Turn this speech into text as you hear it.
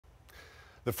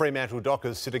The Fremantle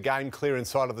Dockers sit a game clear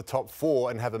inside of the top four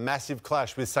and have a massive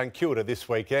clash with St Kilda this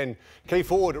weekend. Key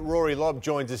forward Rory Lobb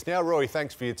joins us now. Rory,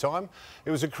 thanks for your time. It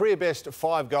was a career best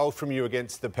 5 goals from you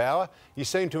against the Power. You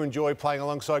seem to enjoy playing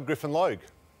alongside Griffin Logue.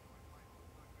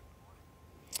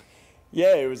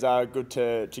 Yeah, it was good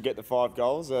to get the 5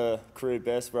 goals, a career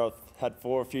best where I've had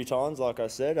 4 a few times, like I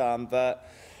said. But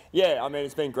yeah, I mean,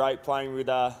 it's been great playing with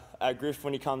Griff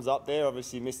when he comes up there.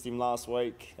 Obviously missed him last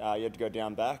week. He had to go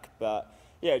down back, but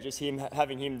yeah, just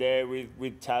having him there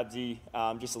with Tabsy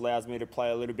just allows me to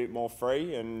play a little bit more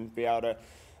free and be able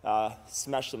to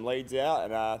smash some leads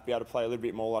out and be able to play a little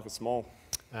bit more like a small.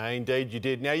 Indeed you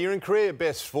did. Now, you're in career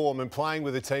best form and playing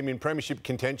with a team in premiership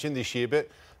contention this year, but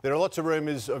there are lots of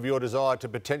rumours of your desire to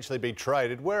potentially be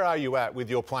traded. Where are you at with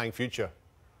your playing future?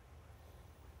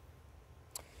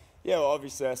 Yeah, well,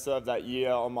 obviously I still have that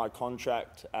year on my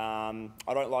contract. I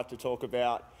don't like to talk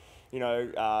about,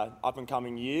 up and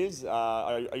coming years.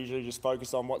 I usually just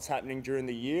focus on what's happening during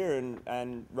the year,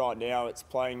 and right now it's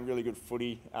playing really good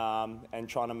footy and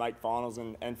trying to make finals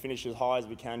and finish as high as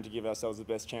we can to give ourselves the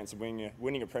best chance of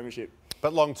winning a premiership.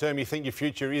 But long term, you think your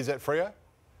future is at Freo?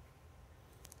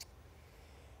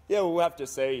 Yeah, we'll have to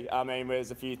see. I mean,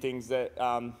 there's a few things that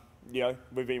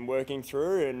we've been working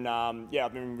through, and yeah,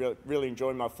 I've been really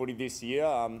enjoying my footy this year.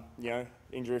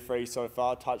 Injury-free so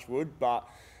far, touch wood, but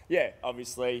yeah,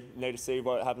 obviously need to see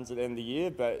what happens at the end of the year,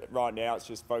 but right now it's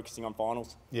just focusing on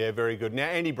finals. Yeah, very good. Now,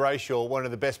 Andy Brayshaw, one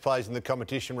of the best players in the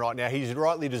competition right now, he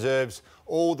rightly deserves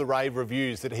all the rave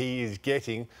reviews that he is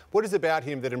getting. What is about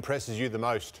him that impresses you the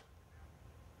most?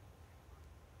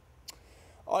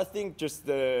 I think just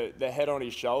the head on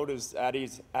his shoulders at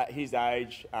his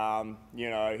age.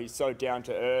 He's so down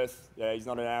to earth. Yeah, he's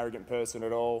not an arrogant person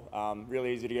at all.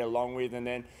 Really easy to get along with, and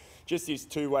then just his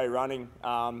two-way running.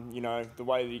 The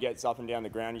way that he gets up and down the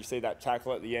ground. You see that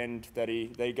tackle at the end that he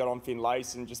got on thin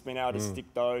lace, and just being able to stick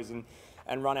those and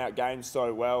run out games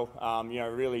so well.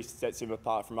 Really sets him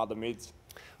apart from other mids.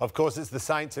 Of course, it's the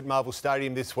Saints at Marvel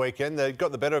Stadium this weekend. They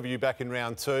got the better of you back in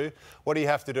round 2. What do you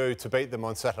have to do to beat them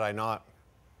on Saturday night?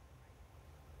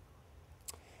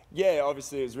 Yeah,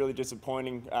 obviously it was really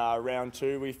disappointing round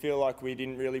 2. We feel like we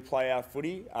didn't really play our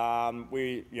footy.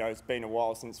 It's been a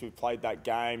while since we've played that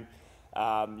game.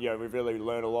 We've really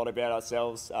learned a lot about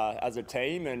ourselves as a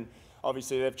team, and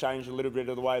obviously they've changed a little bit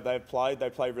of the way they've played. They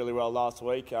played really well last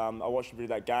week. I watched a bit of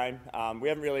that game. We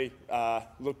haven't really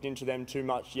looked into them too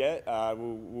much yet.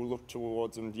 We'll look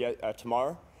towards them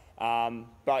tomorrow.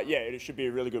 But yeah, it should be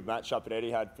a really good match-up at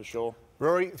Etihad for sure.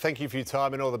 Rory, thank you for your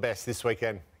time and all the best this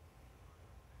weekend.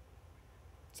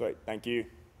 Sweet, thank you.